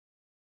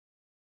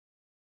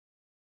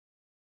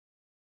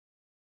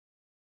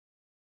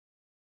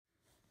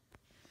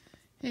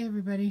Hey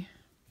everybody,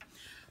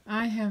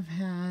 I have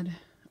had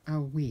a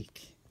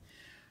week.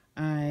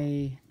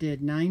 I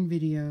did 9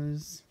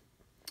 videos.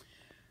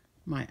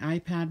 My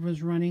iPad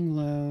was running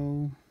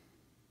low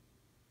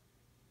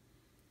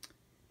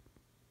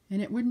and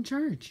it wouldn't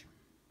charge.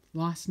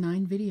 Lost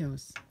 9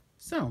 videos.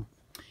 So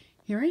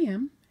here I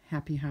am,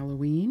 happy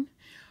Halloween,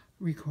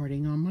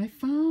 recording on my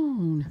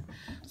phone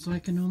so I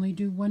can only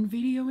do 1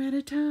 video at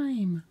a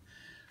time.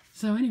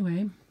 So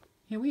anyway,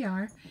 here we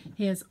are.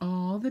 Here's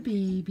all the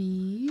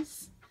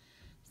babies.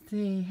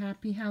 Say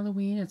happy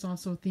Halloween. It's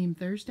also Theme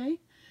Thursday,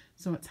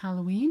 so it's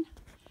Halloween.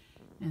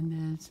 And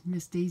there's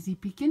Miss Daisy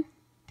peeking.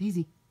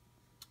 Daisy.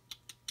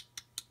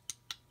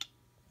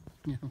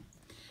 No.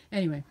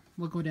 Anyway,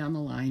 we'll go down the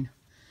line.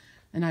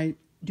 And I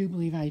do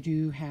believe I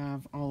do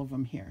have all of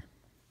them here.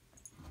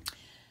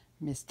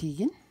 Miss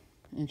Tegan,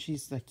 and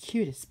she's the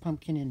cutest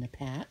pumpkin in the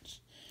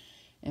patch.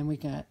 And we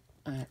got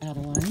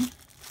Adeline,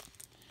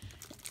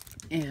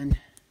 and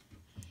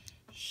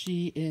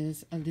she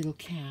is a little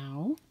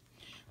cow.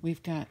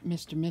 We've got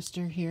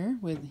Mr. here,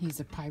 he's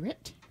a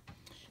pirate.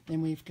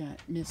 Then we've got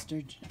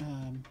Mr.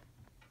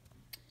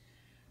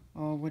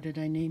 Oh, what did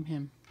I name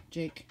him?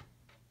 Jake.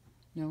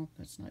 No,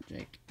 that's not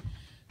Jake.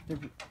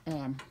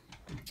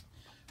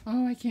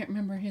 Oh, I can't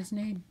remember his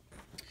name.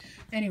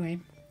 Anyway,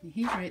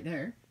 he's right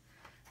there.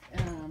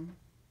 I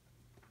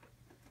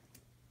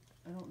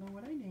don't know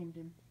what I named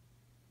him.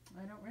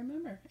 I don't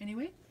remember.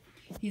 Anyway,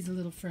 he's a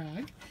little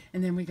frog.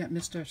 And then we got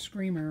Mr.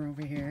 Screamer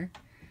over here.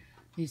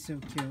 He's so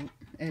cute.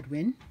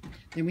 Edwin.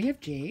 Then we have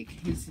Jake.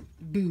 He's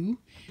Boo.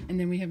 And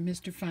then we have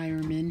Mr.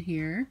 Fireman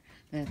here.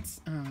 That's,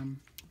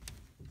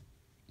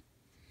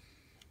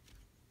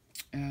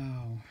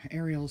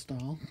 Ariel's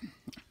doll.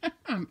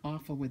 I'm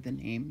awful with the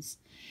names.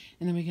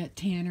 And then we got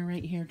Tanner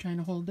right here trying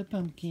to hold the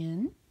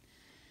pumpkin.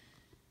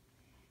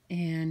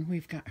 And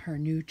we've got her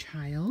new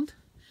child.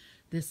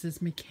 This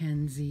is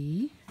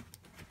Mackenzie.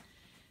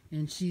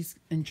 And she's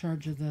in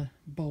charge of the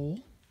bowl.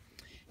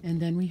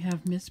 And then we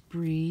have Miss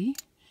Bree.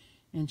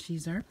 And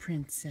she's our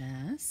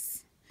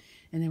princess.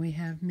 And then we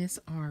have Miss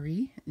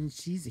Ari, and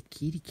she's a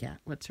kitty cat.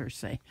 What's her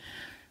say?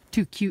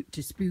 Too cute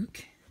to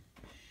spook.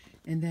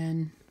 And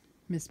then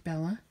Miss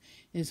Bella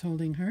is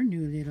holding her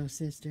new little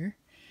sister,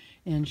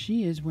 and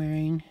she is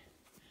wearing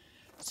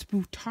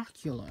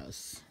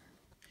Spooktaculous.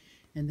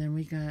 And then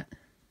we got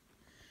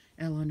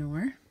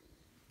Eleanor.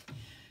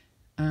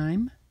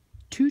 I'm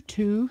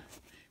Tutu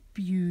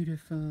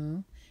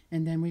Beautiful.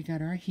 And then we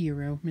got our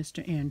hero,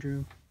 Mr.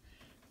 Andrew.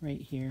 Right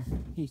here.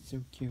 He's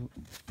so cute.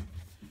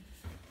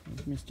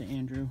 There's Mr.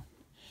 Andrew.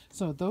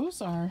 So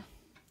those are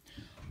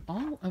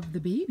all of the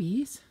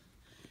babies.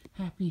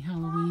 Happy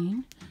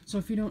Halloween. So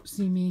if you don't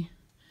see me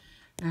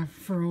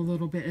for a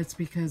little bit, it's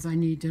because I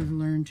need to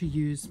learn to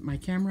use my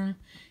camera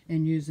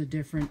and use a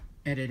different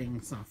editing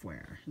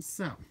software.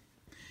 So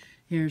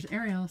here's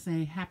Ariel.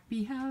 Say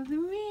happy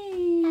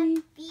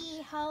Halloween.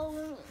 Happy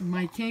Halloween.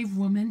 My cave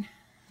woman.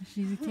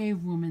 She's a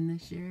cave woman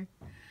this year.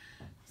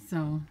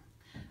 So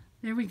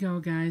there we go,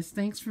 guys.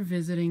 Thanks for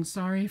visiting.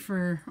 Sorry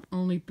for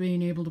only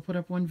being able to put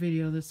up 1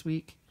 video this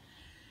week.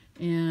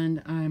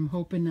 And I'm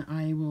hoping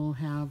I will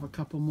have a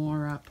couple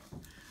more up.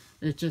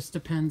 It just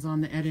depends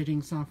on the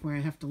editing software. I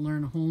have to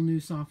learn a whole new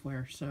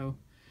software. So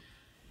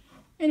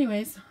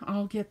anyways,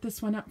 I'll get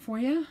this one up for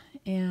you.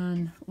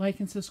 And like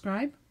and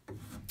subscribe.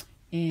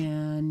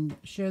 And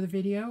share the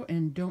video.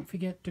 And don't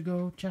forget to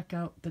go check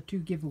out the 2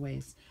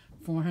 giveaways.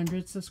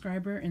 400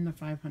 subscriber and the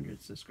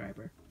 500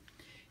 subscriber.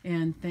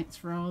 And thanks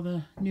for all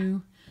the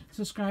new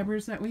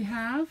subscribers that we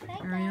have. Bye,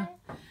 Ariel,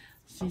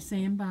 she's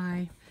saying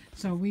bye.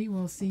 So we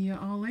will see you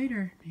all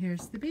later.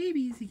 Here's the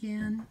babies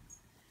again.